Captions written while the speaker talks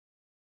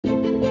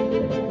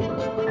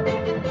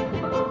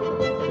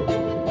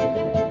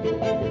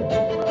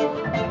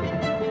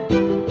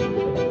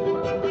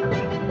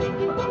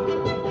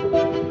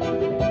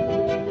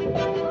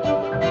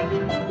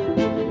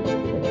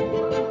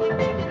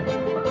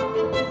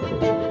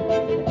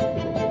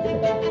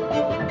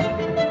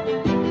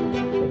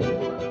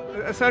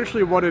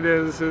essentially what it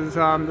is the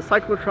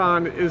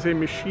cyclotron is a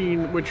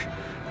machine which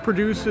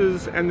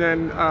produces and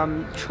then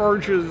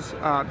charges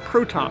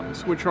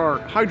protons, which are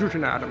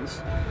hydrogen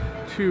atoms,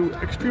 to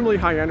extremely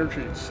high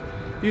energies.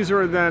 These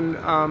are then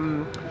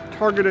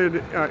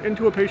targeted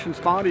into a patient's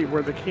body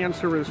where the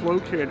cancer is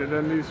located,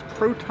 and these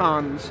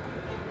protons,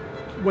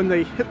 when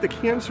they hit the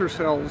cancer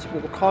cells, will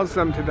cause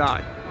them to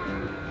die.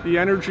 The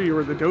energy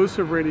or the dose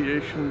of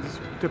radiation is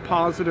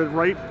deposited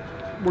right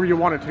where you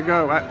want it to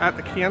go, at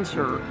the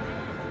cancer,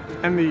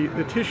 and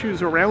the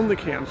tissues around the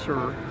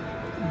cancer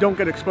don't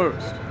get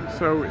exposed.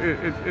 So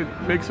it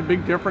makes a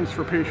big difference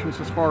for patients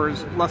as far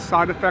as less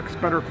side effects,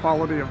 better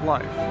quality of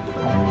life.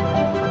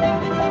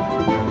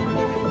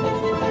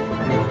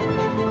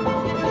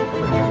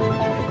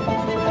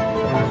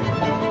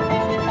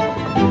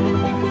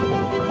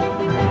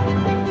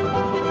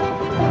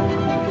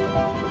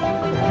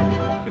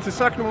 It's the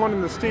second one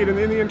in the state, and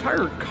in the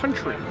entire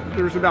country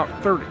there's about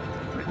 30.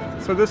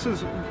 So this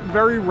is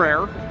very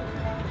rare,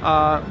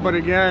 but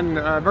again,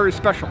 very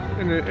special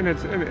in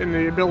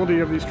the ability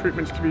of these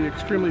treatments to be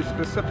extremely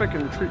specific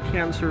and treat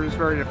cancers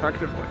very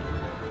effectively.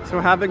 So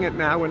having it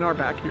now in our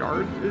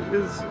backyard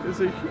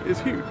is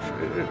huge.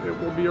 It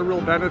will be a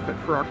real benefit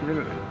for our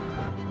community.